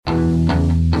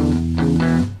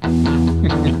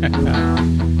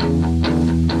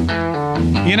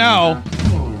You know,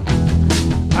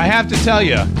 I have to tell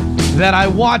you that I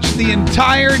watched the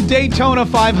entire Daytona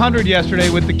 500 yesterday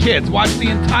with the kids. Watched the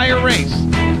entire race.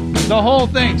 The whole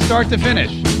thing, start to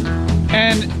finish.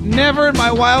 And never in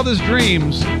my wildest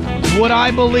dreams would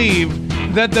I believe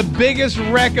that the biggest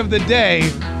wreck of the day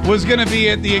was going to be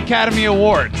at the Academy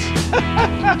Awards.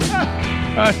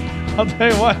 I'll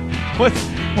tell you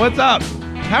what's up?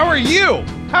 How are you?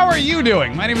 How are you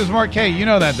doing? My name is Mark K. You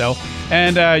know that, though.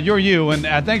 And you're you. And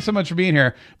thanks so much for being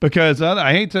here, because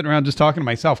I hate sitting around just talking to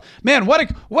myself. Man, what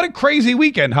a crazy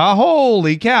weekend, huh?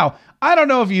 Holy cow. I don't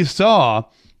know if you saw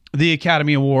the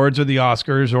Academy Awards or the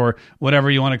Oscars or whatever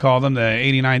you want to call them, the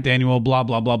 89th annual blah,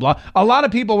 blah, blah, blah. A lot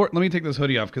of people were, let me take this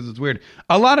hoodie off because it's weird.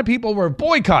 A lot of people were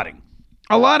boycotting.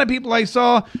 A lot of people I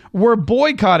saw were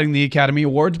boycotting the Academy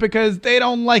Awards because they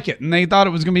don't like it and they thought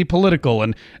it was going to be political.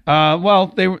 And,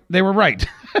 well, they were right.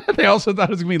 They also thought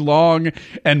it was going to be long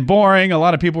and boring. A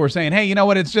lot of people were saying, hey, you know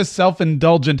what? It's just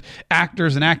self-indulgent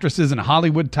actors and actresses and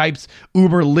Hollywood types,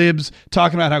 uber libs,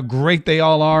 talking about how great they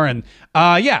all are. And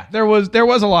yeah, there was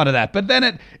a lot of that. But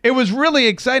then it was really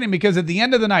exciting because at the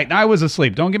end of the night, and I was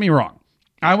asleep, don't get me wrong.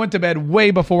 I went to bed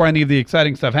way before any of the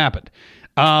exciting stuff happened.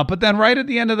 But then right at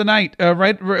the end of the night,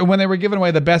 right when they were giving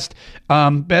away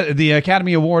the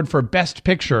Academy Award for Best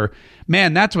Picture,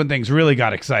 man, that's when things really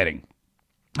got exciting.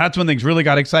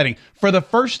 For the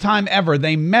first time ever,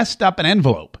 they messed up an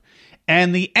envelope.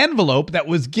 And the envelope that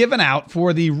was given out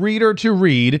for the reader to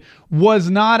read was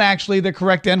not actually the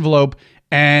correct envelope.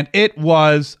 And it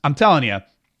was, I'm telling you,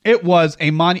 it was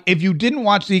if you didn't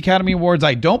watch the Academy Awards,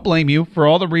 I don't blame you for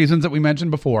all the reasons that we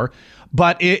mentioned before.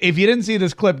 But if you didn't see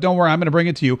this clip, don't worry, I'm going to bring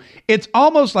it to you. It's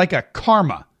almost like a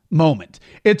karma moment.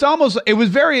 It was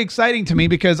very exciting to me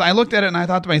because I looked at it and I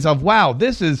thought to myself, wow,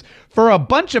 this is for a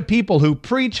bunch of people who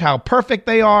preach how perfect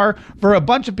they are, for a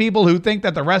bunch of people who think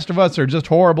that the rest of us are just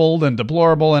horrible and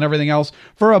deplorable and everything else,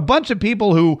 for a bunch of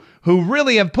people who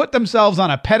really have put themselves on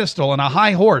a pedestal and a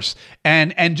high horse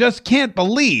and just can't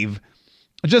believe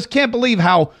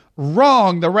how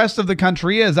wrong the rest of the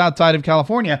country is outside of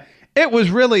California. It was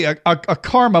really a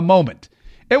karma moment.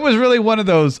 It was really one of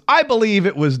those, I believe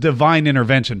it was divine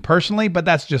intervention personally, but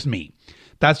that's just me.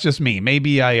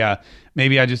 Maybe I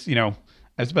just,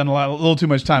 I spent a little too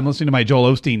much time listening to my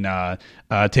Joel Osteen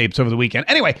tapes over the weekend.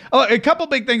 Anyway, a couple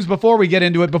big things before we get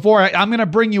into it. I'm going to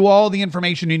bring you all the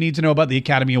information you need to know about the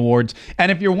Academy Awards.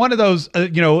 And if you're one of those,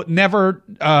 never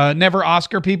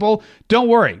Oscar people, don't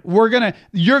worry. You're going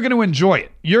to enjoy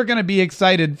it. You're going to be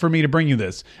excited for me to bring you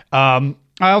this.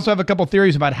 I also have a couple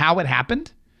theories about how it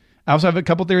happened.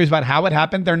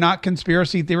 They're not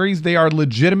conspiracy theories. They are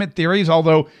legitimate theories,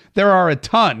 although there are a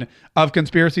ton of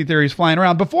conspiracy theories flying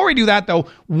around. Before we do that, though,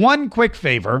 one quick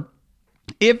favor.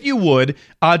 If you would,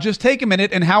 just take a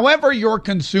minute, and however you're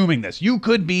consuming this, you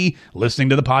could be listening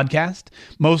to the podcast.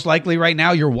 Most likely right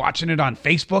now you're watching it on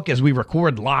Facebook as we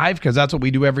record live, because that's what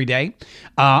we do every day.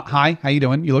 Hi, how you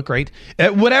doing? You look great.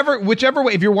 Whichever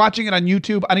way, if you're watching it on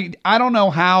YouTube, I don't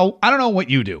know what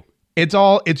you do.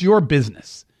 It's your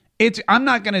business. I'm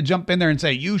not going to jump in there and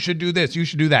say, you should do this, you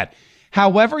should do that.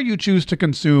 However you choose to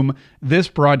consume this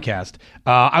broadcast,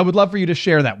 I would love for you to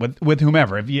share that with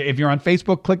whomever. If you're on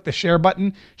Facebook, click the share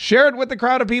button. Share it with the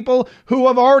crowd of people who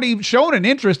have already shown an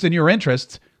interest in your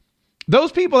interests.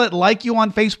 Those people that like you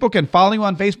on Facebook and follow you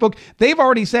on Facebook, they've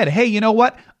already said, hey, you know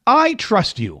what? I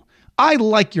trust you. I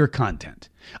like your content.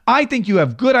 I think you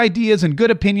have good ideas and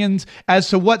good opinions as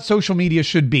to what social media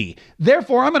should be.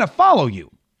 Therefore, I'm going to follow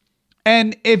you.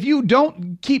 And if you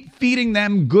don't keep feeding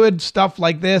them good stuff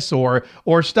like this or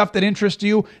stuff that interests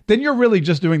you, then you're really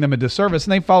just doing them a disservice,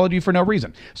 and they followed you for no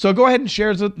reason. So go ahead and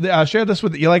share this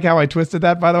with you. Like how I twisted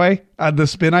that, by the way, the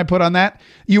spin I put on that.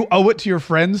 You owe it to your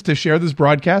friends to share this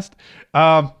broadcast.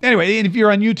 Anyway, and if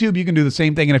you're on YouTube, you can do the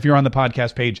same thing. And if you're on the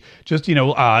podcast page, just,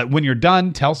 when you're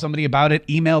done, tell somebody about it,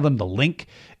 email them the link,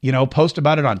 post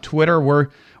about it on Twitter.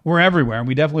 We're everywhere, and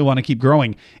we definitely want to keep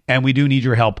growing, and we do need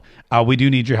your help. We do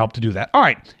need your help to do that. All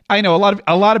right. I know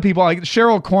a lot of people, like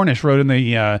Cheryl Cornish wrote in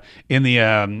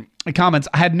the comments,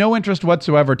 I had no interest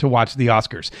whatsoever to watch the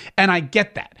Oscars. And I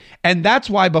get that. And that's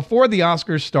why before the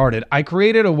Oscars started, I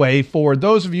created a way for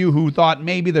those of you who thought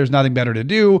maybe there's nothing better to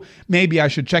do, maybe I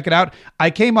should check it out.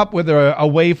 I came up with a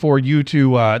way for you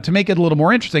to make it a little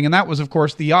more interesting. And that was, of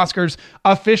course, the Oscars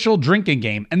official drinking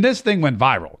game. And this thing went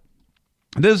viral.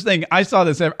 This thing, I saw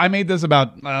this, I made this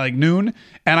about like noon,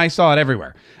 and I saw it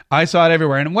everywhere.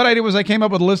 And what I did was I came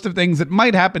up with a list of things that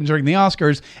might happen during the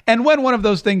Oscars. And when one of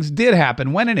those things did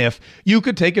happen, when and if, you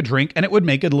could take a drink and it would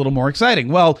make it a little more exciting.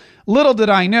 Well, little did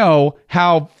I know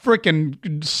how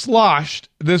freaking sloshed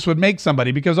this would make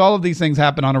somebody, because all of these things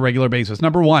happen on a regular basis.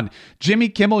 Number one, Jimmy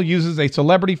Kimmel uses a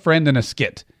celebrity friend in a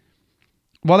skit.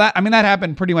 Well, that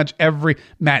happened pretty much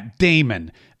Matt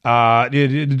Damon.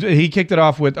 He kicked it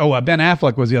off with, Ben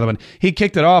Affleck was the other one. He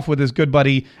kicked it off with his good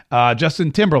buddy,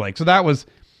 Justin Timberlake. So that was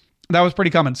pretty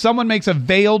common. Someone makes a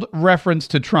veiled reference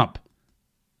to Trump.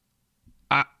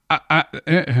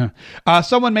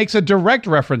 Someone makes a direct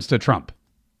reference to Trump.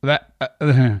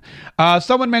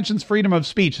 Someone mentions freedom of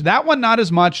speech. That one, not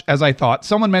as much as I thought.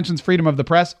 Someone mentions freedom of the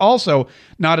press. Also,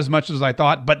 not as much as I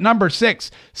thought. But number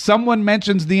 6, someone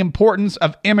mentions the importance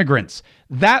of immigrants.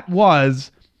 That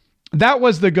was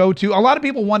the go-to. A lot of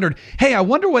people wondered, hey, I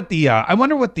wonder what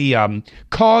the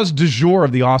cause du jour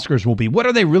of the Oscars will be. What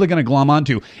are they really going to glom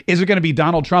onto? Is it going to be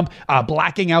Donald Trump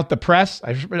blacking out the press?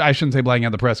 I shouldn't say blacking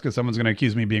out the press, because someone's going to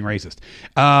accuse me of being racist.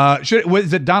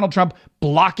 Is it Donald Trump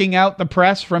blocking out the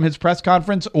press from his press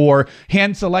conference, or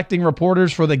hand-selecting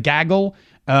reporters for the gaggle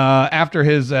after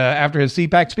his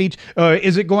CPAC speech?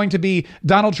 Is it going to be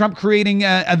Donald Trump creating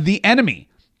the enemy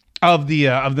of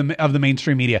the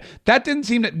mainstream media? They didn't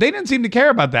seem to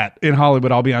care about that in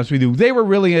Hollywood. I'll be honest with you. They were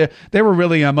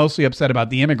really mostly upset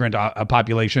about the immigrant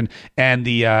population and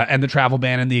the travel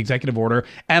ban and the executive order.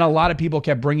 And a lot of people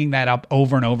kept bringing that up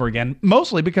over and over again,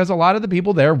 mostly because a lot of the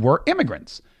people there were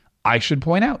immigrants. I should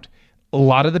point out, a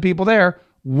lot of the people there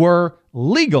were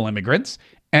legal immigrants,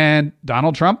 and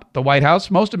Donald Trump, the White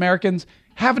House, most Americans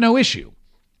have no issue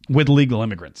with legal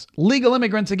immigrants. Legal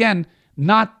immigrants, again,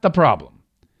 not the problem.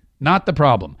 Not the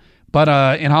problem. But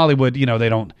in Hollywood, they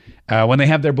don't, when they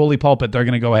have their bully pulpit, they're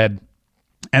going to go ahead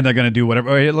and they're going to do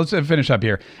whatever. Okay, let's finish up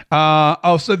here.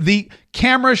 So the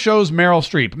camera shows Meryl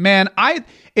Streep. Man,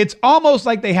 it's almost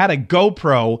like they had a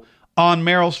GoPro on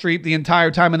Meryl Streep the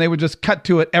entire time, and they would just cut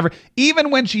to it even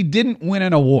when she didn't win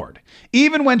an award,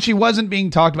 even when she wasn't being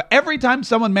talked about. Every time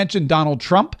someone mentioned Donald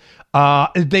Trump,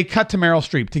 they cut to Meryl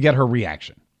Streep to get her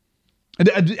reaction.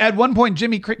 At one point,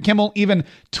 Jimmy Kimmel even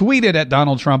tweeted at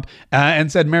Donald Trump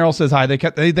and said, "Meryl says hi."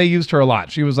 They used her a lot.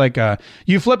 She was like,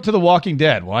 "You flip to The Walking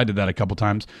Dead." Well, I did that a couple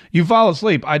times. You fall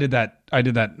asleep. I did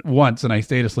that once, and I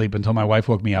stayed asleep until my wife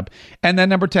woke me up. And then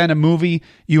number 10, a movie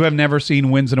you have never seen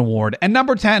wins an award. And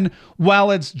number 10, while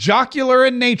it's jocular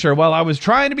in nature, while I was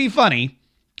trying to be funny,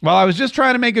 while I was just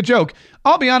trying to make a joke,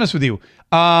 I'll be honest with you.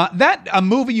 That a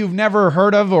movie you've never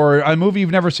heard of or a movie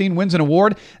you've never seen wins an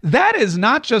award, that is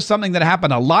not just something that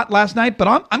happened a lot last night, but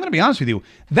I'm going to be honest with you,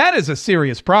 that is a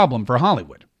serious problem for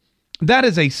Hollywood. That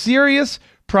is a serious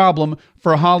problem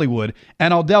for Hollywood,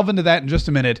 and I'll delve into that in just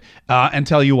a minute and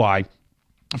tell you why.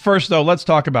 First, though, let's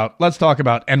talk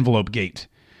about Envelope Gate,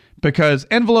 because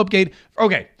Envelope Gate.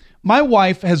 Okay, my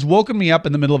wife has woken me up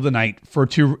in the middle of the night for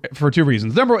two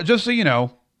reasons. Number one, just so you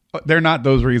know, they're not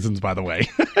those reasons, by the way.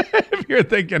 If you're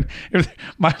thinking, if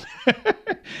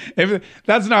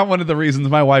that's not one of the reasons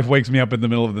my wife wakes me up in the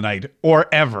middle of the night, or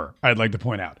ever, I'd like to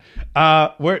point out.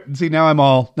 Now I'm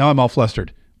all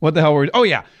flustered. What the hell were we? Oh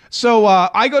yeah. So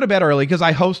I go to bed early because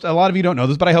I host. A lot of you don't know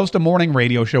this, but I host a morning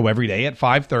radio show every day at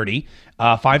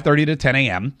 5:30 to 10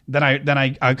 a.m. Then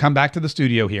I come back to the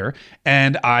studio here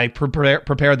and I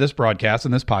prepare this broadcast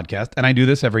and this podcast, and I do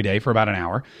this every day for about an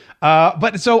hour.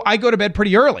 But so I go to bed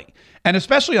pretty early, and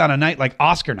especially on a night like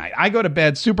Oscar night, I go to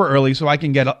bed super early so I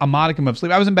can get a modicum of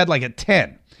sleep. I was in bed like at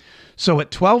 10. So at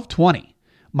 12:20.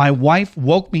 My wife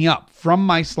woke me up from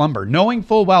my slumber, knowing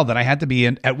full well that I had to be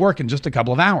at work in just a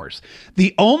couple of hours.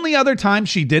 The only other time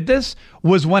she did this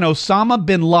was when Osama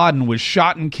bin Laden was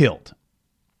shot and killed.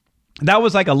 That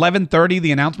was like 11:30.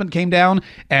 The announcement came down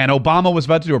and Obama was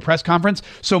about to do a press conference.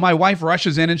 So my wife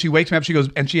rushes in and she wakes me up. She goes,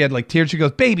 and she had like tears. She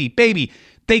goes, baby,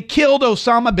 they killed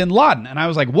Osama bin Laden. And I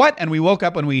was like, what? And we woke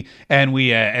up and we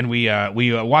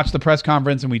watched the press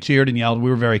conference and we cheered and yelled. We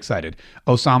were very excited.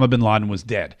 Osama bin Laden was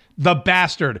dead. The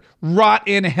bastard, rot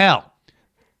in hell.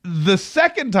 The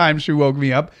second time she woke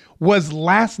me up was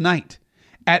last night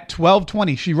at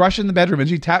 12:20. She rushed in the bedroom and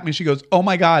she tapped me. She goes, oh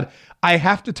my God, I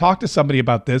have to talk to somebody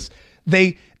about this.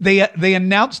 They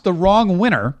announced the wrong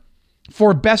winner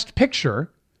for Best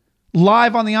Picture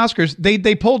live on the Oscars.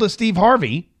 They pulled a Steve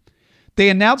Harvey. They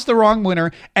announced the wrong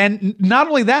winner, and not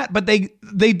only that, but they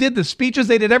did the speeches,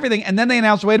 they did everything, and then they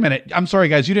announced, wait a minute, I'm sorry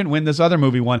guys, you didn't win, this other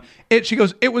movie won. She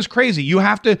goes, it was crazy. You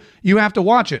have to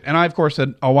watch it. And I, of course,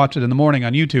 said, I'll watch it in the morning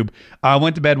on YouTube.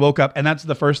 Went to bed, woke up, and that's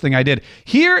the first thing I did.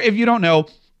 Here, if you don't know,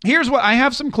 here's what, I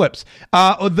have some clips.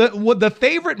 The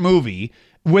favorite movie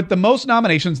with the most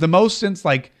nominations, the most since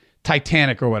like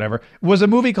Titanic or whatever, was a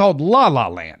movie called La La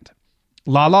Land.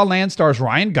 La La Land stars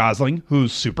Ryan Gosling,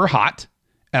 who's super hot.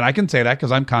 And I can say that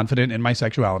because I'm confident in my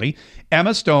sexuality.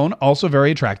 Emma Stone, also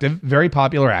very attractive, very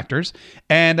popular actors.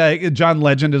 And John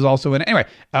Legend is also in it. Anyway,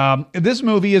 this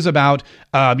movie is about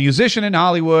a musician in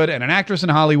Hollywood and an actress in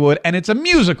Hollywood. And it's a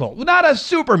musical, not a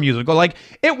super musical. Like,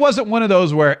 it wasn't one of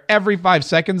those where every 5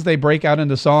 seconds they break out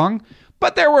into song.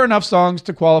 But there were enough songs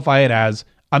to qualify it as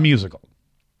a musical.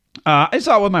 I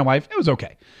saw it with my wife. It was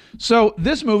okay. So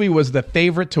this movie was the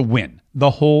favorite to win the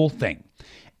whole thing.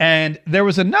 And there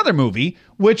was another movie,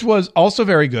 which was also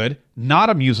very good, not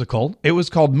a musical. It was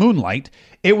called Moonlight.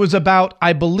 It was about,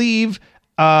 I believe,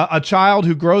 a child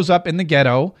who grows up in the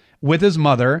ghetto with his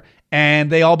mother,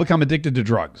 and they all become addicted to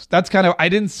drugs. That's kind of, I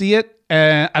didn't see it.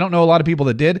 I don't know a lot of people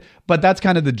that did, but that's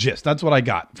kind of the gist. That's what I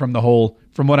got from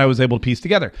from what I was able to piece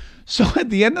together. So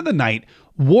at the end of the night,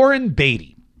 Warren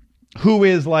Beatty, who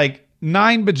is like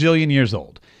 9 bajillion years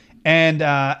old, and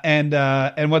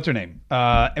what's her name?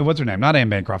 Not Anne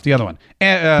Bancroft, the other one.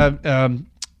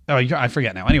 I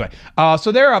forget now. Anyway,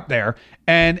 so they're up there,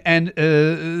 and Faye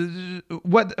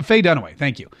Dunaway.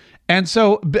 Thank you. And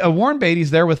so Warren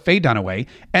Beatty's there with Faye Dunaway,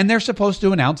 and they're supposed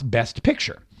to announce Best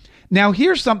Picture. Now,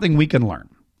 here's something we can learn.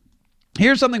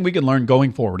 Here's something we can learn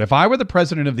going forward. If I were the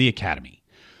president of the Academy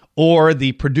or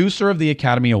the producer of the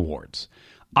Academy Awards,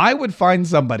 I would find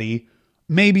somebody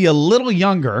maybe a little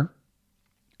younger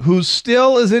who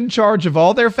still is in charge of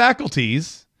all their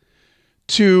faculties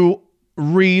to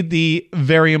read the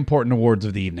very important awards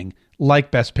of the evening,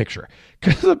 like Best Picture.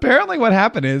 Because apparently what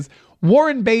happened is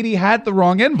Warren Beatty had the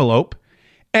wrong envelope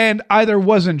and either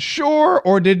wasn't sure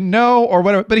or didn't know or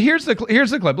whatever. But here's the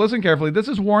clip. Listen carefully. This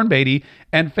is Warren Beatty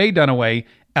and Faye Dunaway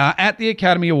at the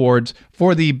Academy Awards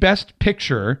for the Best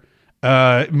Picture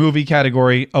movie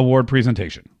category award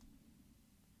presentation.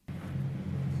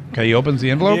 Okay, he opens the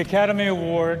envelope. The Academy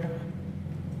Award.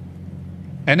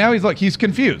 And now he's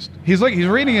confused. He's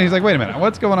reading it. He's like, wait a minute,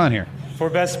 what's going on here? For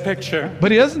Best Picture.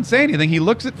 But he doesn't say anything. He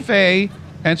looks at Faye,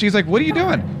 and she's like, what are you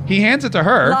doing? He hands it to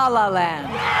her. La La Land.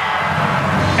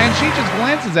 And she just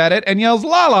glances at it and yells,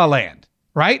 La La Land,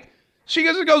 right? She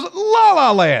goes, La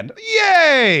La Land.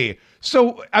 Yay!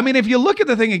 So, I mean, if you look at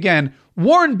the thing again,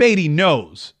 Warren Beatty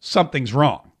knows something's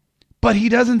wrong, but he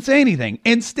doesn't say anything.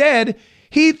 Instead,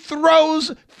 he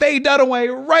throws Faye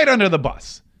Dunaway right under the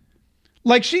bus.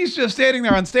 Like she's just standing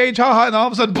there on stage, and all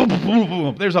of a sudden, boom, boom, boom,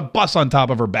 boom, there's a bus on top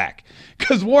of her back.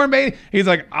 Because Warren Beatty, he's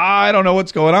like, I don't know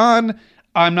what's going on.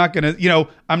 I'm not going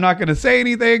to say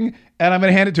anything, and I'm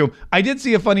going to hand it to him. I did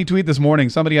see a funny tweet this morning.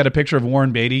 Somebody had a picture of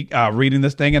Warren Beatty reading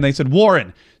this thing, and they said,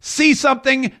 Warren, see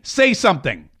something, say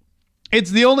something.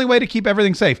 It's the only way to keep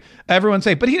everyone safe.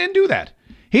 But he didn't do that.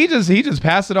 He just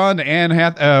passed it on to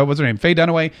Faye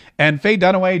Dunaway, and Faye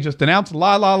Dunaway just announced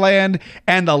La La Land,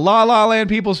 and the La La Land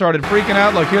people started freaking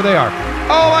out. Look, here they are.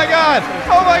 Oh my God,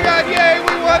 yay,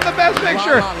 we won the Best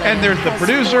Picture. And there's the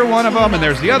producer, one of them, and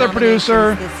there's the other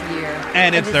producer,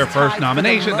 and it's their first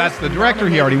nomination. That's the director.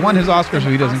 He already won his Oscar, so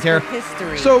he doesn't care.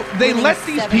 So they let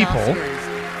these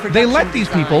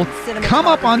people come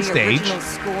up on stage.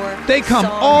 They come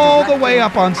all the way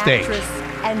up on stage.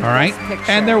 All right.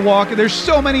 And they're walking. There's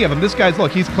so many of them. This guy's,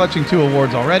 look, he's clutching 2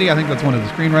 awards already. I think that's one of the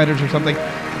screenwriters or something.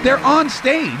 They're on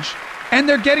stage and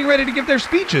they're getting ready to give their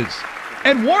speeches.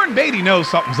 And Warren Beatty knows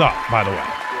something's up, by the way.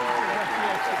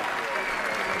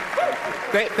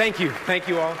 Thank you. Thank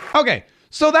you all. Okay.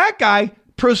 So that guy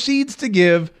proceeds to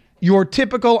give your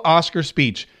typical Oscar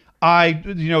speech. I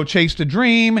chased a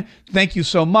dream. Thank you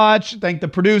so much. Thank the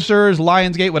producers,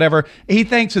 Lionsgate, whatever. He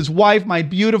thanks his wife, my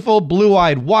beautiful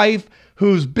blue-eyed wife,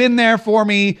 who's been there for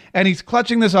me, and he's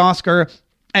clutching this Oscar,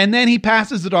 and then he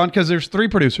passes it on, because there's 3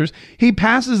 producers, he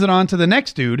passes it on to the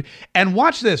next dude, and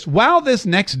watch this, while this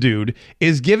next dude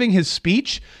is giving his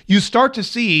speech, you start to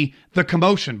see the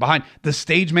commotion behind the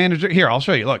stage manager. Here, I'll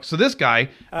show you, look, so this guy,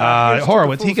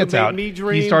 Horowitz, he gets out,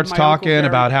 he starts talking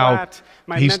about how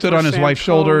he stood on his wife's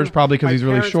shoulders, probably because he's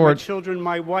really short.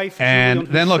 And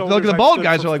then look at the bald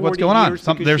guys are like, what's going on?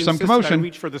 There's some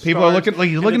commotion. People are looking,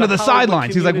 he's looking to the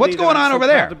sidelines. He's like, what's going on over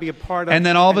there? And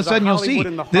then all of a sudden you'll see,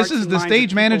 this is the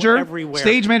stage manager.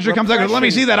 Stage manager comes out, let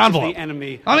me see that envelope. Let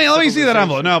me see that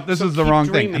envelope. No, this is the wrong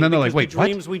thing. And then they're like, wait,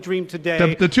 what?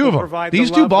 The 2 of them.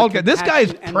 These 2 bald guys. This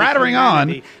guy's prattling on.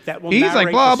 He's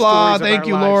like, blah, blah, thank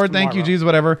you, Lord, thank you, Jesus,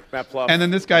 whatever. And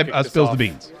then this guy spills the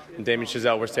beans. And Damien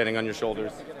Chazelle, we're standing on your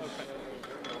shoulders.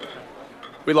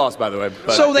 We lost, by the way.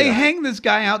 But, so they hang this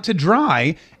guy out to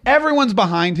dry. Everyone's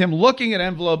behind him, looking at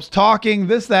envelopes, talking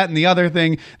this, that, and the other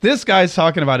thing. This guy's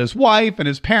talking about his wife and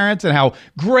his parents and how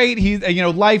great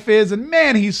life is. And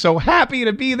man, he's so happy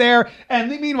to be there.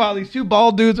 And meanwhile, these two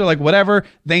bald dudes are like, whatever.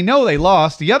 They know they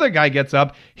lost. The other guy gets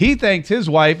up. He thanks his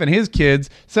wife and his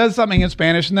kids, says something in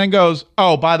Spanish, and then goes,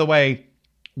 "Oh, by the way,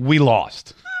 we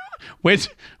lost." which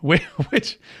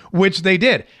they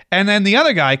did. And then the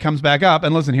other guy comes back up,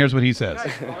 and listen, here's what he says.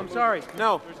 Guys, I'm sorry.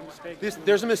 No,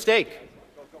 there's a mistake.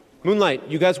 Moonlight,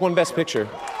 you guys won Best Picture.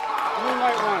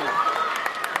 Moonlight won.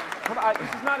 Come on, this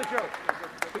is not a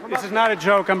joke. This is not a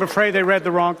joke. I'm afraid they read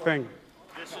the wrong thing.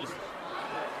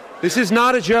 This is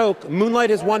not a joke.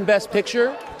 Moonlight has won Best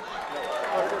Picture.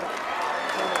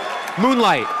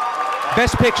 Moonlight,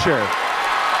 Best Picture.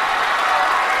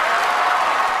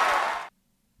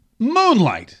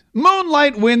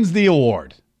 Moonlight wins the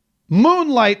award.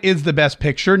 Moonlight is the best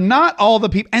picture, not all the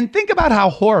people. And think about how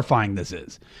horrifying this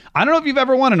is. I don't know if you've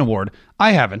ever won an award.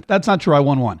 I haven't. That's not true. I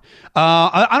won one.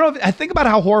 I don't know. I think about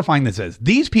how horrifying this is.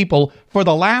 These people, for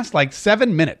the last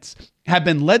 7 minutes, have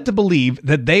been led to believe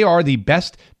that they are the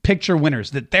best picture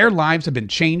winners, that their lives have been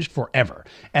changed forever.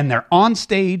 And they're on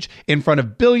stage in front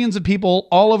of billions of people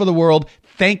all over the world,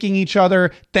 thanking each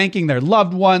other, thanking their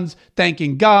loved ones,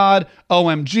 thanking God.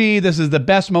 OMG, this is the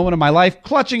best moment of my life.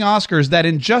 Clutching Oscars that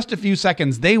in just a few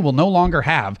seconds they will no longer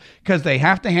have because they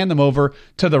have to hand them over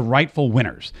to the rightful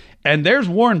winners. And there's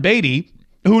Warren Beatty,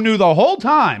 who knew the whole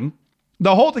time,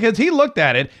 because he looked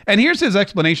at it. And here's his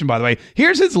explanation, by the way.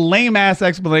 Here's his lame-ass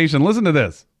explanation. Listen to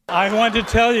this. I want to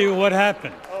tell you what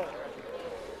happened.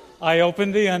 I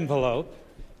opened the envelope,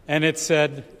 and it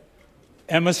said,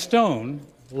 Emma Stone,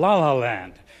 La La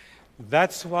Land.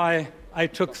 That's why I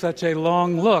took such a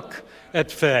long look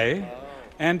at Faye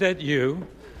and at you.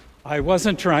 I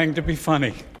wasn't trying to be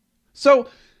funny. So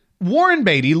Warren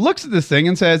Beatty looks at this thing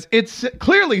and says, it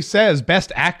clearly says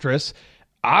Best Actress.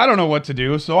 I don't know what to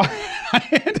do, so I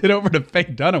hand it over to Faye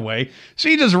Dunaway.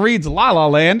 She just reads La La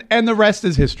Land, and the rest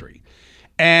is history.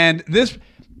 And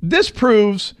this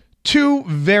proves two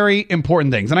very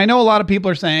important things. And I know a lot of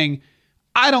people are saying,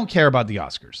 I don't care about the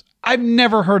Oscars. I've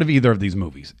never heard of either of these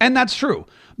movies. And that's true.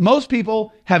 Most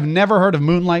people have never heard of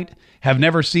Moonlight, have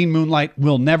never seen Moonlight,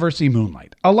 will never see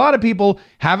Moonlight. A lot of people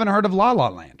haven't heard of La La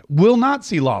Land, will not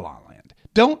see La La Land,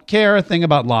 don't care a thing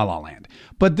about La La Land.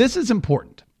 But this is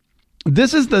important.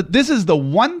 This is the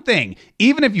one thing,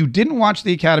 even if you didn't watch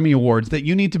the Academy Awards, that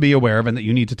you need to be aware of and that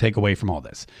you need to take away from all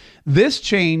this. This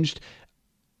changed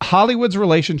Hollywood's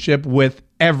relationship with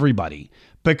everybody.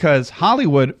 Because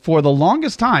Hollywood, for the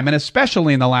longest time, and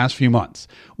especially in the last few months,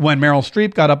 when Meryl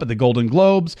Streep got up at the Golden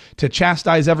Globes to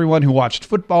chastise everyone who watched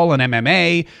football and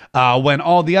MMA, when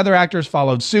all the other actors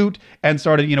followed suit and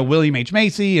started, William H.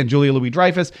 Macy and Julia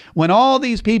Louis-Dreyfus, when all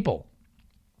these people,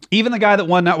 even the guy that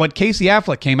won, Casey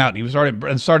Affleck came out and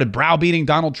he started browbeating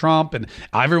Donald Trump and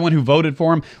everyone who voted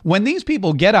for him. When these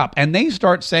people get up and they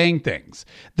start saying things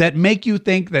that make you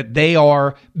think that they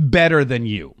are better than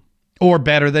you, or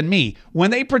better than me, when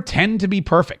they pretend to be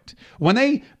perfect, when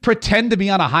they pretend to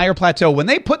be on a higher plateau, when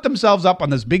they put themselves up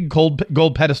on this big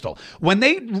gold pedestal, when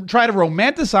they try to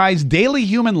romanticize daily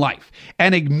human life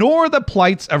and ignore the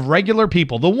plights of regular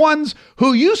people, the ones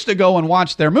who used to go and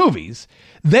watch their movies,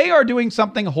 they are doing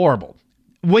something horrible.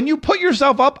 When you put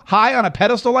yourself up high on a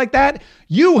pedestal like that,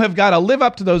 you have got to live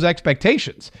up to those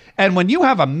expectations. And when you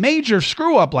have a major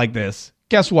screw up like this,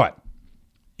 guess what?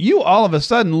 You all of a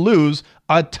sudden lose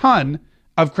a ton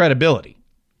of credibility.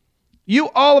 The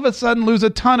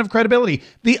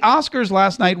Oscars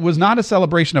last night was not a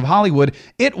celebration of Hollywood.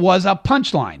 It was a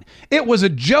punchline. It was a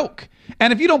joke.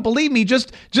 And if you don't believe me,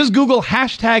 just Google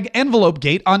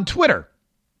 #EnvelopeGate on Twitter.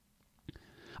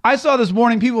 I saw this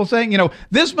morning people saying,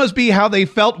 this must be how they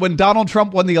felt when Donald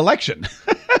Trump won the election.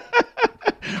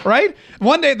 Right?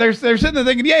 One day they're sitting there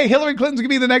thinking, yay, Hillary Clinton's going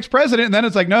to be the next president. And then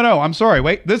it's like, no, I'm sorry.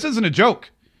 Wait, this isn't a joke.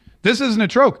 This isn't a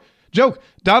joke.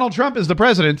 Donald Trump is the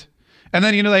president. And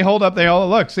then, they hold up,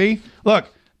 look,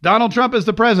 Donald Trump is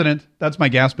the president. That's my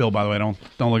gas bill, by the way. Don't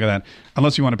look at that.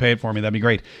 Unless you want to pay it for me, that'd be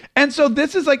great. And so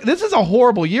this is a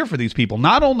horrible year for these people.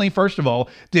 Not only, first of all,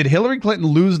 did Hillary Clinton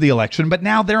lose the election, but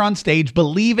now they're on stage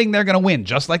believing they're going to win,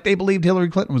 just like they believed Hillary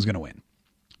Clinton was going to win.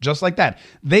 Just like that.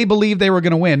 They believed they were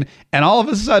going to win. And all of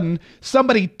a sudden,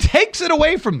 somebody takes it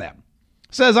away from them.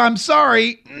 Says, I'm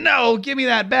sorry. No, give me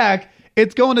that back.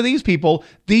 It's going to these people.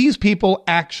 These people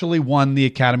actually won the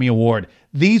Academy Award.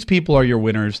 These people are your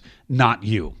winners, not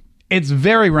you. It's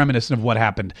very reminiscent of what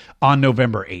happened on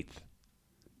November 8th.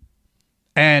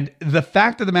 And the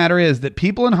fact of the matter is that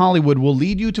people in Hollywood will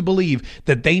lead you to believe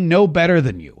that they know better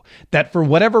than you, that for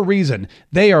whatever reason,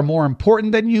 they are more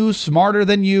important than you, smarter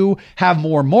than you, have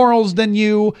more morals than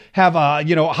you, have a,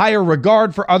 higher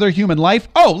regard for other human life.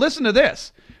 Oh, listen to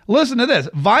this. Listen to this.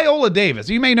 Viola Davis.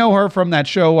 You may know her from that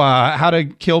show, How to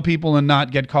Kill People and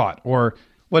Not Get Caught. Or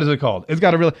what is it called? It's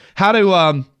got a really, How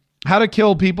to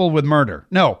Kill People with Murder.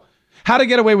 No, How to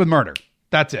Get Away with Murder.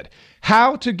 That's it.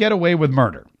 How to Get Away with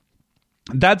Murder.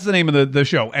 That's the name of the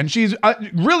show. And she's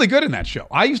really good in that show.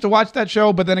 I used to watch that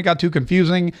show, but then it got too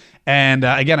confusing. And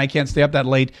again, I can't stay up that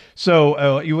late. So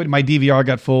my DVR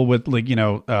got full with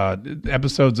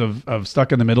episodes of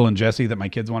Stuck in the Middle and Jesse that my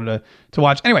kids wanted to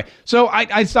watch. Anyway, so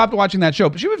I stopped watching that show,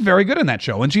 but she was very good in that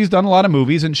show. And she's done a lot of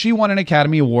movies. And she won an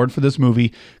Academy Award for this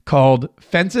movie called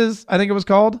Fences, I think it was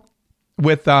called,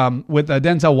 with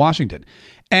Denzel Washington.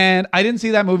 And I didn't see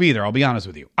that movie either, I'll be honest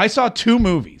with you. I saw two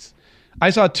movies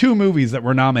that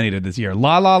were nominated this year,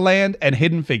 La La Land and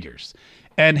Hidden Figures.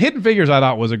 And Hidden Figures I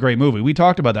thought was a great movie. We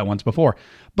talked about that once before.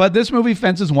 But this movie,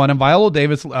 Fences, won, and Viola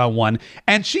Davis won.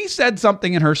 And she said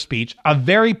something in her speech, a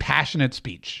very passionate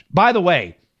speech. By the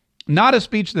way, not a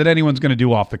speech that anyone's going to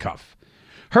do off the cuff.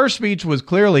 Her speech was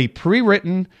clearly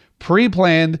pre-written,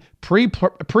 pre-planned,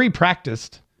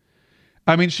 pre-practiced.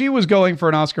 I mean, she was going for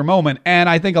an Oscar moment, and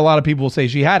I think a lot of people will say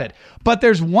she had it. But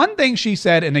there's one thing she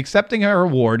said in accepting her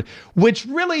award, which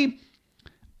really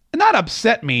not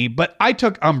upset me, but I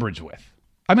took umbrage with.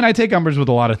 I mean, I take umbrage with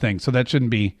a lot of things, so that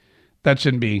shouldn't be.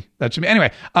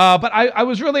 Anyway, but I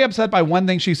was really upset by one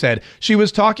thing she said. She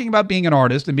was talking about being an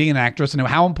artist and being an actress and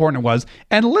how important it was.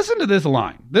 And listen to this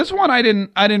line. This one, I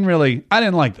didn't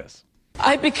like this.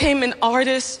 I became an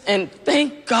artist, and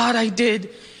thank God I did.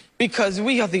 Because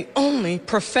we are the only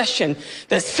profession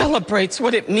that celebrates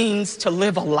what it means to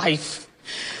live a life.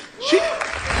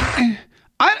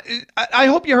 I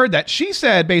hope you heard that. She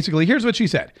said, basically, here's what she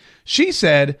said. She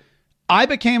said, I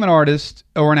became an artist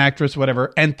or an actress,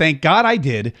 whatever, and thank God I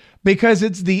did, because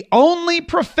it's the only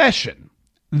profession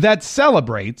that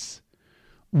celebrates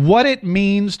what it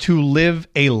means to live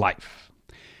a life.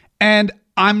 And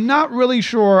I'm not really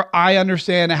sure I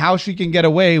understand how she can get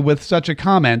away with such a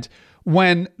comment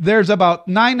when there's about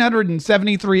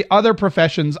 973 other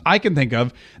professions I can think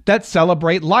of that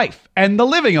celebrate life and the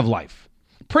living of life.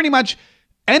 Pretty much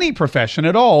any profession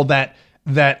at all that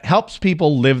helps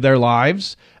people live their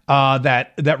lives,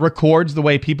 that records the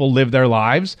way people live their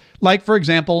lives. Like, for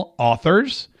example,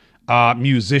 authors,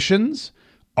 musicians,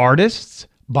 artists,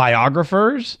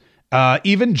 biographers,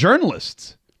 even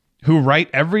journalists who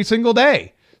write every single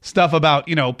day stuff about,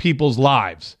 people's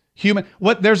lives.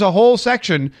 There's a whole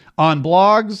section on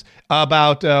blogs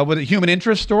about human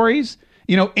interest stories,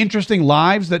 interesting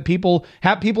lives that people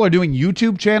have. People are doing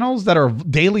YouTube channels that are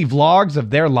daily vlogs of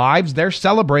their lives. They're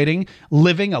celebrating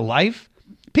living a life.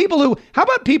 How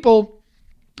about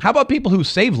people who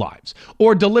save lives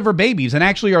or deliver babies and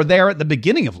actually are there at the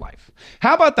beginning of life?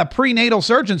 How about the prenatal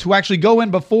surgeons who actually go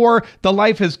in before the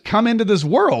life has come into this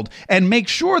world and make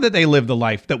sure that they live the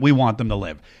life that we want them to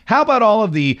live? How about all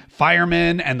of the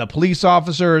firemen and the police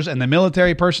officers and the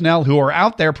military personnel who are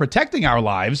out there protecting our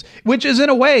lives, which is in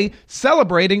a way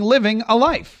celebrating living a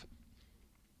life?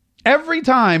 Every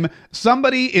time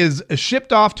somebody is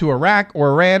shipped off to Iraq or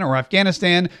Iran or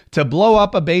Afghanistan to blow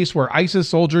up a base where ISIS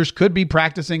soldiers could be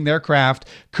practicing their craft,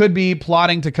 could be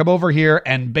plotting to come over here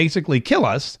and basically kill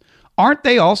us, aren't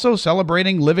they also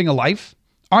celebrating living a life?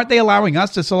 Aren't they allowing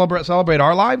us to celebrate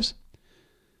our lives?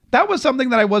 That was something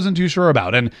that I wasn't too sure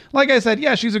about. And like I said,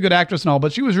 yeah, she's a good actress and all,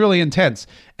 but she was really intense.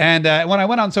 And when I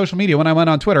went on social media, when I went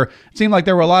on Twitter, it seemed like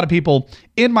there were a lot of people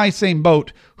in my same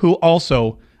boat who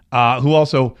also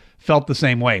felt the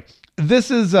same way. This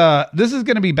is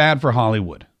going to be bad for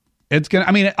Hollywood.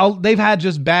 They've had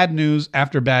just bad news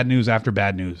after bad news after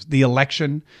bad news. The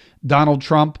election, Donald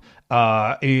Trump,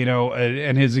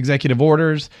 and his executive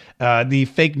orders, the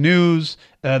fake news,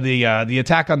 the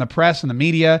attack on the press and the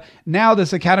media. Now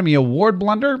this Academy Award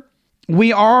blunder.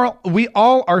 We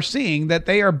all are seeing that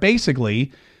they are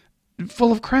basically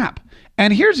full of crap.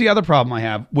 And here's the other problem I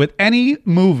have with any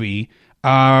movie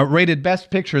rated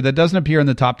Best Picture that doesn't appear in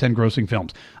the top 10 grossing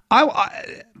films.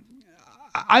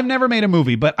 I've never made a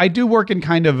movie, but I do work in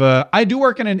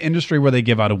an industry where they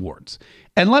give out awards.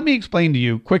 And let me explain to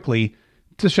you quickly,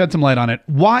 to shed some light on it,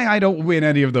 why I don't win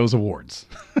any of those awards.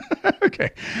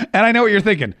 Okay. And I know what you're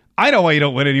thinking. I know why you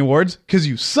don't win any awards, because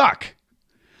you suck.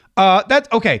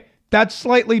 That's okay. That's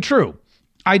slightly true.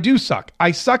 I do suck.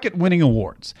 I suck at winning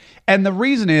awards. And the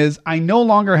reason is I no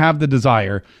longer have the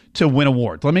desire to win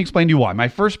awards. Let me explain to you why. My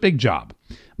first big job,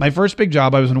 I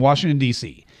was in Washington,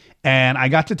 D.C. And I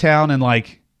got to town and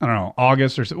I don't know,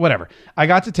 August or whatever. I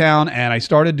got to town and I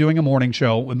started doing a morning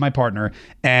show with my partner,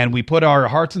 and we put our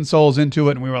hearts and souls into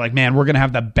it. And we were like, man, we're going to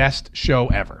have the best show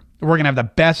ever. We're going to have the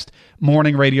best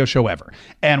morning radio show ever.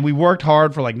 And we worked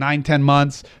hard for like 9-10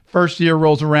 months. First year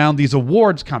rolls around. These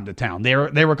awards come to town. They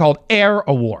were called AIR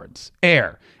Awards.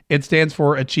 AIR. It stands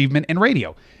for Achievement in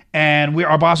Radio. And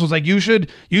our boss was like, you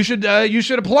should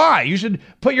apply. You should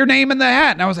put your name in the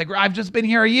hat. And I was like, I've just been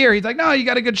here a year. He's like, no, you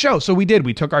got a good show. So we did.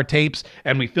 We took our tapes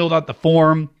and we filled out the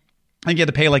form. I think you had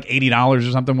to pay like $80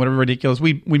 or something, whatever ridiculous.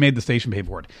 We made the station pay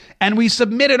for it. And we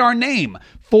submitted our name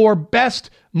for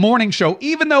best morning show,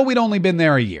 even though we'd only been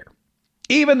there a year.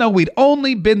 Even though we'd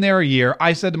only been there a year,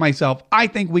 I said to myself, I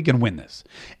think we can win this.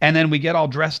 And then we get all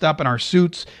dressed up in our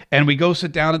suits and we go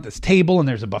sit down at this table and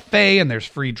there's a buffet and there's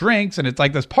free drinks and it's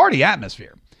like this party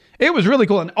atmosphere. It was really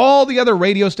cool. And all the other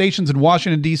radio stations in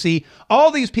Washington, D.C.,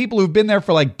 all these people who've been there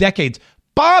for like decades,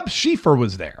 Bob Schieffer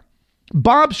was there.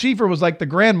 Bob Schieffer was like the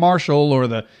Grand Marshal or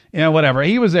the, whatever.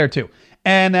 He was there too.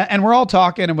 And we're all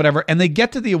talking and whatever. And they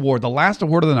get to the award, the last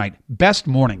award of the night, Best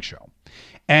Morning Show.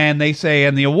 And they say,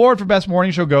 and the award for Best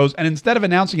Morning Show goes, and instead of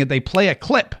announcing it, they play a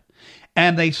clip.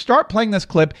 And they start playing this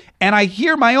clip, and I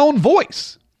hear my own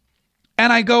voice.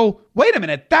 And I go, wait a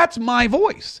minute, that's my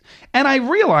voice. And I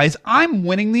realize I'm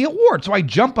winning the award. So I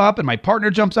jump up, and my partner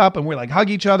jumps up, and we like hug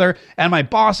each other, and my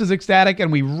boss is ecstatic, and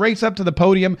we race up to the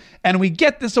podium, and we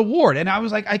get this award. And I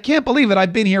was like, I can't believe it.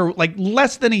 I've been here like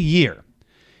less than a year.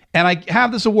 And I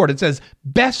have this award. It says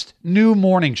Best New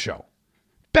Morning Show.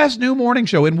 Best New Morning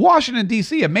Show in Washington,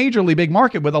 D.C., a majorly big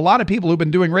market with a lot of people who've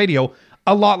been doing radio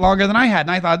a lot longer than I had.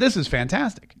 And I thought, this is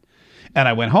fantastic. And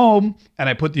I went home and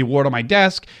I put the award on my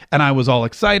desk and I was all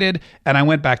excited and I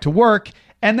went back to work.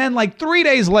 And then like 3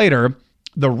 days later,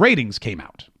 the ratings came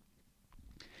out.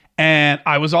 And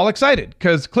I was all excited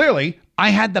because clearly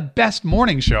I had the best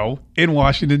morning show in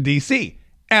Washington, D.C.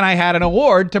 And I had an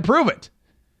award to prove it.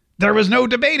 There was no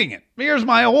debating it. Here's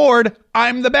my award.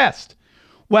 I'm the best.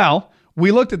 Well,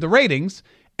 we looked at the ratings,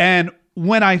 and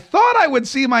when I thought I would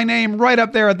see my name right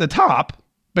up there at the top,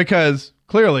 because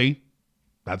clearly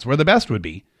that's where the best would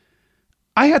be,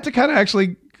 I had to kind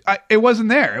of it wasn't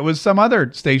there. It was some other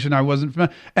station I wasn't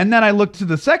familiar. And then I looked to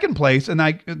the second place, and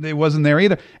it wasn't there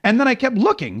either. And then I kept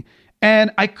looking,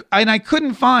 and I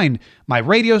couldn't find my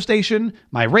radio station,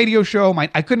 my radio show,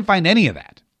 I couldn't find any of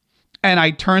that. And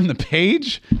I turned the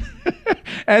page,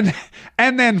 and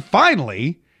then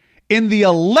finally, in the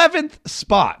 11th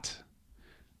spot,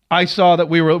 I saw that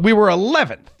we were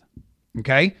 11th.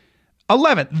 Okay?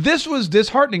 11th. This was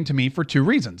disheartening to me for two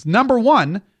reasons. Number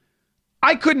one,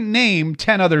 I couldn't name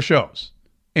 10 other shows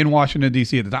in Washington,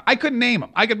 D.C. at the time. I couldn't name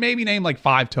them. I could maybe name like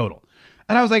 5 total.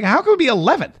 And I was like, how could we be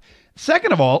 11th?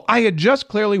 Second of all, I had just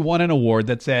clearly won an award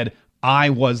that said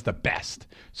I was the best.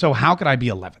 So how could I be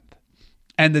 11th?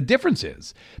 And the difference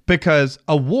is because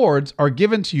awards are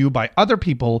given to you by other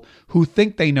people who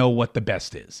think they know what the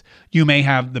best is. You may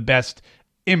have the best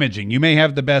imaging. You may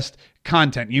have the best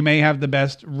content. You may have the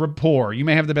best rapport. You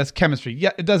may have the best chemistry.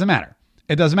 Yeah, it doesn't matter.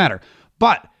 It doesn't matter.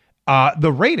 But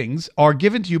the ratings are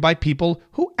given to you by people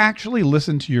who actually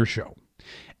listen to your show.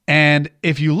 And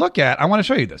if you look at, I want to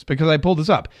show you this because I pulled this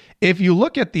up. If you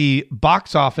look at the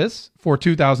box office for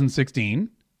 2016,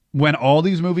 when all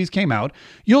these movies came out,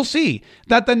 you'll see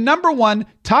that the number one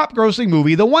top grossing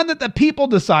movie, the one that the people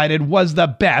decided was the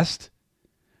best,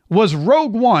 was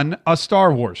Rogue One, A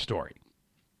Star Wars Story.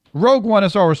 Rogue One, A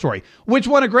Star Wars Story, which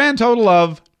won a grand total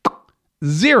of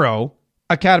 0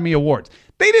 Academy Awards.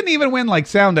 They didn't even win like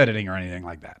sound editing or anything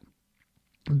like that.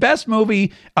 Best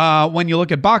movie, when you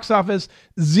look at box office,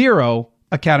 0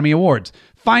 Academy Awards.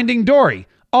 Finding Dory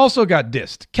also got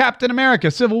dissed. Captain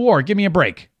America, Civil War, give me a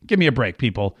break. Give me a break,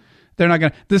 people. They're not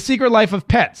going to. The Secret Life of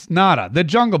Pets, nada. The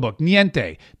Jungle Book,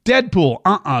 niente. Deadpool,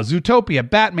 Zootopia,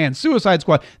 Batman, Suicide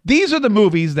Squad. These are the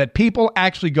movies that people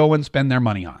actually go and spend their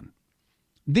money on.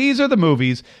 These are the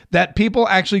movies that people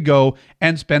actually go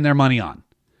and spend their money on.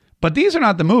 But these are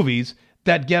not the movies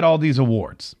that get all these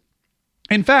awards.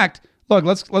 In fact, look,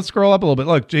 let's scroll up a little bit.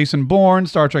 Look, Jason Bourne,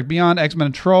 Star Trek Beyond, X-Men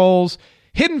and Trolls,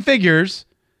 Hidden Figures.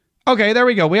 Okay, there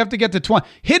we go. We have to get to 20.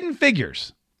 Hidden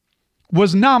Figures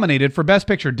was nominated for Best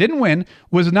Picture. Didn't win,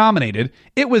 was nominated.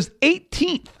 It was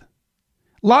 18th.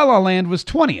 La La Land was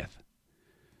 20th.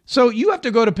 So you have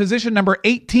to go to position number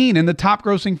 18 in the top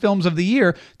grossing films of the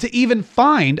year to even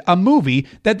find a movie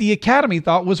that the Academy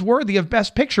thought was worthy of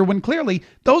Best Picture when clearly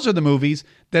those are the movies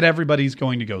that everybody's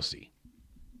going to go see.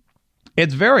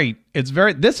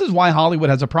 This is why Hollywood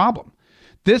has a problem.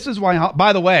 This is why,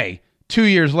 by the way, 2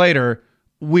 years later,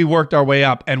 we worked our way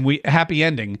up and happy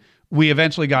ending. We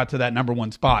eventually got to that number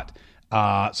one spot.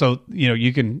 So,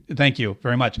 you can, thank you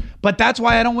very much. But that's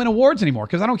why I don't win awards anymore,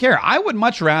 because I don't care. I would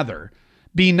much rather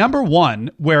be number one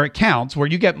where it counts, where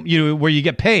you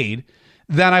get paid,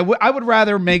 than I would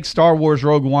rather make Star Wars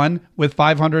Rogue One with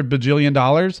 $500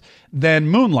 bajillion than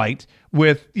Moonlight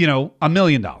with, $1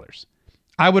 million.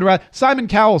 I would rather. Simon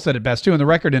Cowell said it best too in the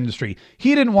record industry.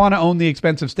 He didn't want to own the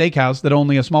expensive steakhouse that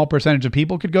only a small percentage of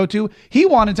people could go to. He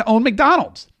wanted to own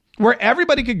McDonald's, where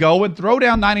everybody could go and throw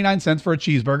down 99 cents for a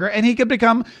cheeseburger, and he could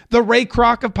become the Ray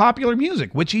Kroc of popular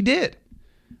music, which he did.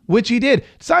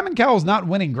 Simon Cowell's not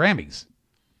winning Grammys,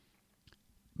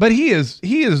 but he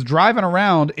is driving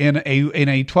around in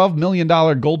a $12 million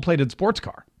gold-plated sports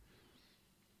car.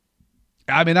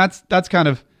 I mean, that's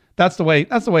the way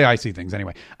I see things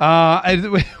anyway. We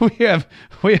have.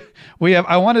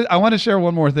 I want to share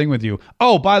one more thing with you.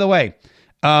 Oh, by the way,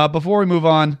 before we move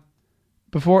on.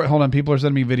 Hold on, people are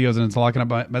sending me videos and it's locking up.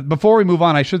 But before we move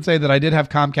on, I should say that I did have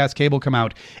Comcast cable come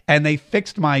out and they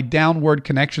fixed my downward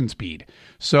connection speed.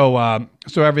 So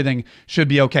everything should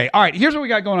be okay. All right, here's what we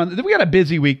got going on. We got a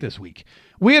busy week this week.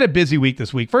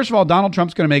 First of all, Donald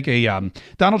Trump's going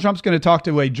to talk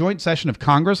to a joint session of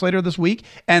Congress later this week,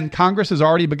 and Congress has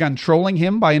already begun trolling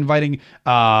him by inviting,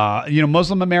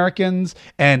 Muslim Americans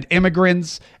and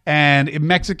immigrants and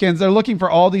Mexicans. They're looking for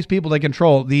all these people they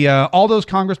control. All those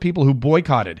Congress people who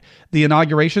boycotted the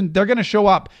inauguration, they're going to show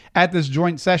up at this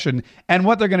joint session, and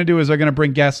what they're going to do is they're going to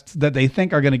bring guests that they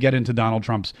think are going to get into Donald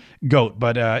Trump's goat,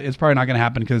 but it's probably not going to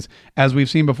happen because, as we've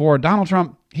seen before, Donald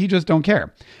Trump, he just don't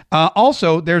care.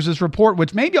 Also, there's this report,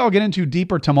 which maybe I'll get into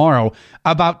deeper tomorrow,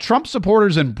 about Trump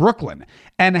supporters in Brooklyn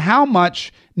and how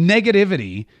much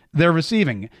negativity they're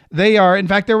receiving. They are, in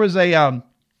fact, there was an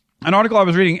article I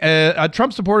was reading,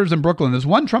 Trump supporters in Brooklyn. There's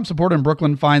one Trump supporter in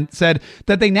Brooklyn said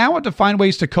that they now have to find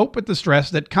ways to cope with the stress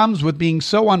that comes with being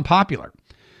so unpopular.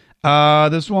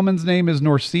 This woman's name is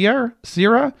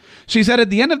Sierra. She said,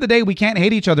 at the end of the day, we can't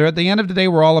hate each other. At the end of the day,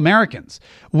 we're all Americans.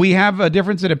 We have a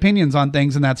difference in opinions on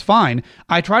things, and that's fine.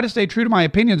 I try to stay true to my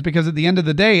opinions because at the end of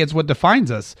the day, it's what defines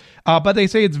us. But they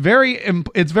say it's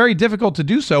very difficult to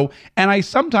do so, and I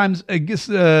sometimes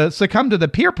succumb to the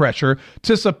peer pressure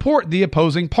to support the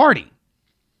opposing party.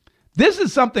 This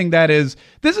is something that is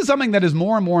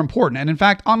more and more important. And in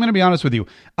fact, I'm going to be honest with you.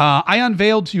 I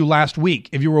unveiled to you last week,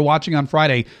 if you were watching on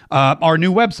Friday, our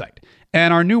new website.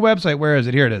 And our new website, where is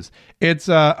it? Here it is. It's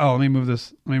let me move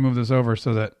this over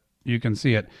so that you can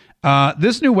see it.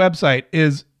 This new website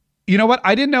is, you know what?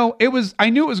 I knew it was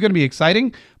going to be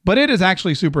exciting, but it is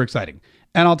actually super exciting.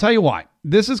 And I'll tell you why.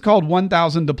 This is called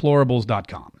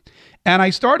 1000deplorables.com. And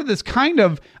I started this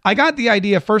I got the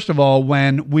idea, first of all,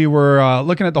 when we were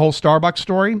looking at the whole Starbucks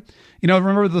story.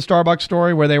 Remember the Starbucks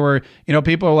story where they were,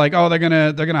 people are like, oh, they're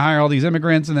going to hire all these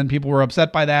immigrants. And then people were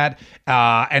upset by that.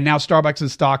 And now Starbucks'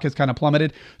 stock has kind of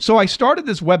plummeted. So I started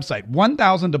this website,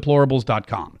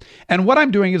 1000deplorables.com. And what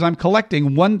I'm doing is I'm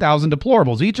collecting 1000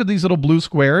 deplorables. Each of these little blue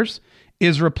squares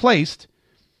is replaced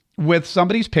with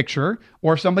somebody's picture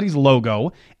or somebody's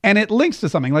logo, and it links to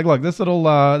something. Like, look, this little,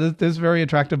 this very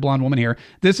attractive blonde woman here,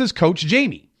 this is Coach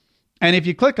Jamie. And if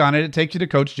you click on it, it takes you to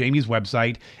Coach Jamie's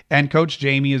website, and Coach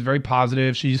Jamie is very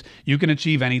positive. You can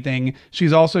achieve anything.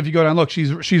 She's also, if you go down, look,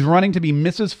 she's running to be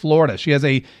Mrs. Florida. She has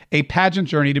a pageant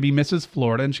journey to be Mrs.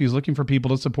 Florida, and she's looking for people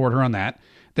to support her on that.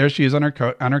 There she is on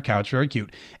her couch, very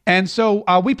cute. And so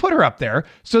we put her up there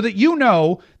so that you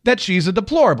know that she's a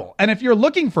deplorable. And if you're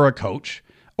looking for a coach,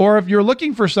 or if you're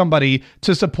looking for somebody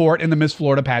to support in the Miss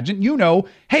Florida pageant,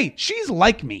 hey, she's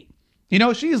like me.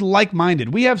 She's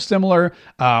like-minded. We have similar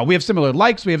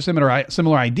likes. We have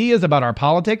similar ideas about our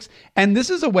politics. And this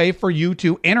is a way for you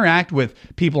to interact with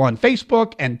people on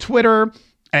Facebook and Twitter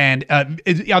and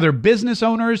other business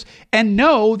owners, and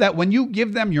know that when you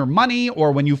give them your money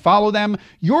or when you follow them,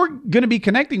 you're going to be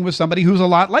connecting with somebody who's a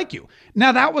lot like you.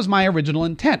 Now, that was my original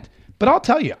intent. But I'll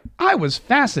tell you, I was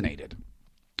fascinated.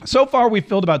 So far, we've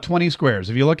filled about 20 squares.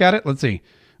 If you look at it, let's see.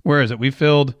 Where is it? We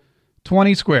filled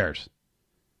 20 squares.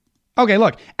 Okay,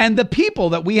 look. And the people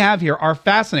that we have here are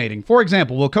fascinating. For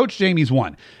example, Coach Jamie's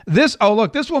one. This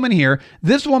woman here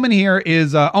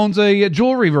is owns a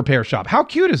jewelry repair shop. How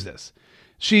cute is this?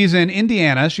 She's in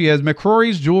Indiana. She has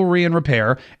McCrory's Jewelry and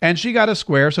Repair, and she got a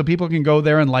square so people can go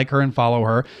there and like her and follow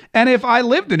her. And if I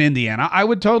lived in Indiana, I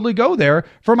would totally go there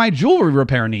for my jewelry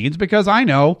repair needs, because I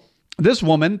know this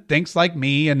woman thinks like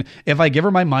me, and if I give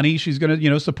her my money, she's going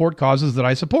to, support causes that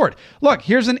I support. Look,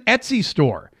 here's an Etsy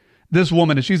store. This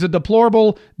woman, she's a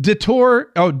deplorable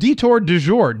detour du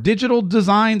jour, digital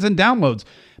designs and downloads.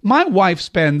 My wife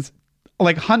spends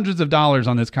like hundreds of dollars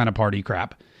on this kind of party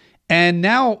crap. And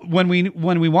now when we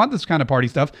want this kind of party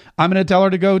stuff, I'm going to tell her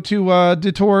to go to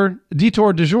Detour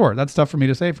du Jour. That's tough for me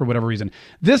to say for whatever reason.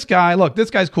 This guy, look, this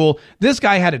guy's cool. This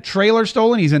guy had a trailer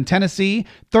stolen. He's in Tennessee.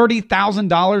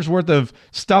 $30,000 worth of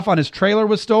stuff on his trailer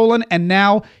was stolen. And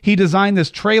now he designed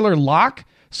this trailer lock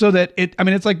so that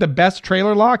it's like the best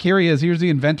trailer lock. Here he is. Here's the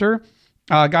inventor.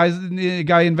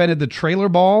 Guy invented the trailer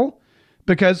ball.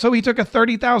 So he took a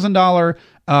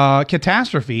 $30,000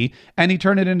 catastrophe and he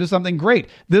turned it into something great.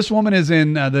 This woman is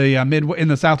in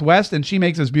the Southwest, and she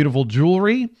makes this beautiful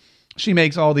jewelry. She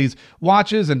makes all these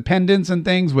watches and pendants and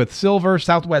things with silver,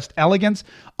 Southwest elegance.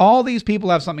 All these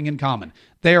people have something in common.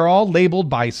 They are all labeled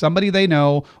by somebody they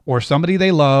know or somebody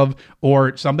they love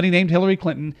or somebody named Hillary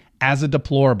Clinton as a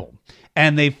deplorable.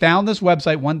 And they found this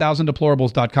website,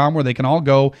 1000deplorables.com, where they can all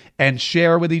go and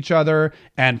share with each other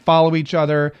and follow each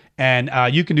other. And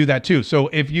you can do that too. So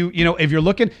if you're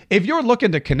looking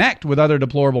to connect with other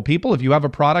deplorable people, if you have a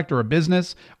product or a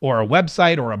business or a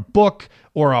website or a book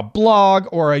or a blog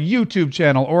or a YouTube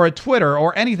channel or a Twitter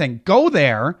or anything, go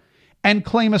there and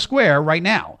claim a square right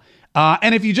now.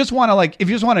 And if you just want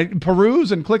to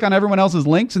peruse and click on everyone else's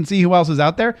links and see who else is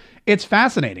out there, it's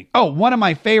fascinating. Oh, one of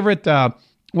my favorite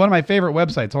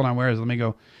websites. Hold on, where is it? Let me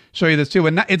go show you this too.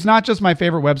 And it's not just my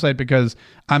favorite website because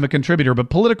I'm a contributor, but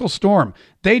Political Storm.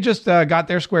 They just got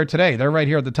their square today. They're right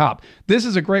here at the top. This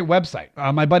is a great website.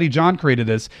 My buddy John created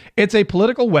this. It's a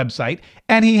political website,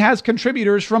 and he has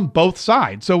contributors from both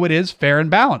sides. So it is fair and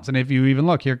balanced. And if you even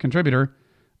look here, contributor,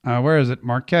 where is it?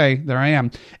 Mark K. There I am.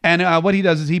 And what he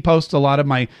does is he posts a lot of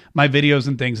my videos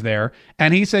and things there.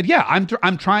 And he said, yeah,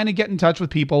 I'm trying to get in touch with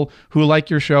people who like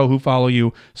your show, who follow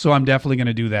you. So I'm definitely going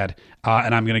to do that.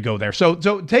 And I'm going to go there. So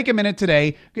take a minute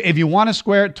today. If you want to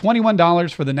square it,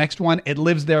 $21 for the next one. It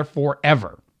lives there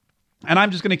forever. And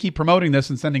I'm just going to keep promoting this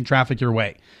and sending traffic your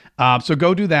way. So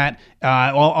go do that.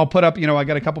 I'll put up, I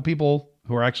got a couple people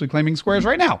who are actually claiming squares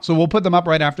right now. So we'll put them up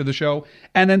right after the show.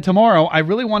 And then tomorrow, I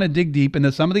really want to dig deep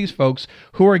into some of these folks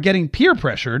who are getting peer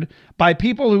pressured by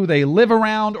people who they live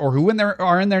around or who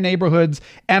are in their neighborhoods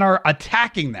and are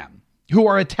attacking them,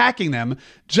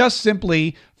 just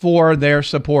simply for their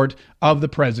support of the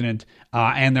president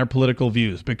and their political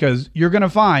views. Because you're going to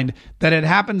find that it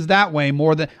happens that way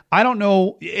more than, I don't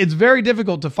know, it's very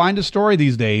difficult to find a story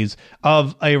these days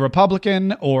of a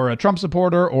Republican or a Trump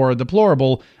supporter or a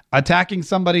deplorable attacking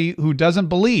somebody who doesn't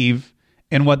believe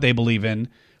in what they believe in,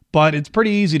 but it's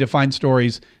pretty easy to find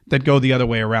stories that go the other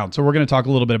way around. So we're going to talk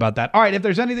a little bit about that. All right, if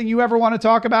there's anything you ever want to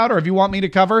talk about or if you want me to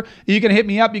cover, you can hit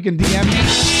me up. You can DM me.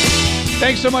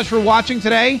 Thanks so much for watching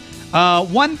today.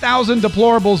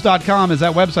 1000deplorables.com is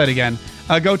that website again.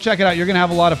 Go check it out. You're going to have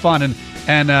a lot of fun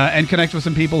and connect with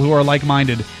some people who are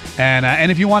like-minded.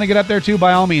 And if you want to get up there too,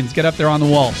 by all means, get up there on the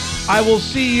wall. I will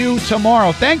see you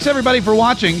tomorrow. Thanks everybody for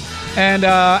watching. And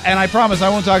I promise I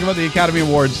won't talk about the Academy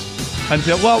Awards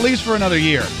until, at least for another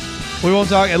year. We won't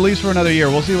talk at least for another year.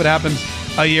 We'll see what happens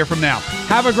a year from now.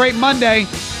 Have a great Monday.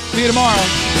 See you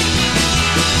tomorrow.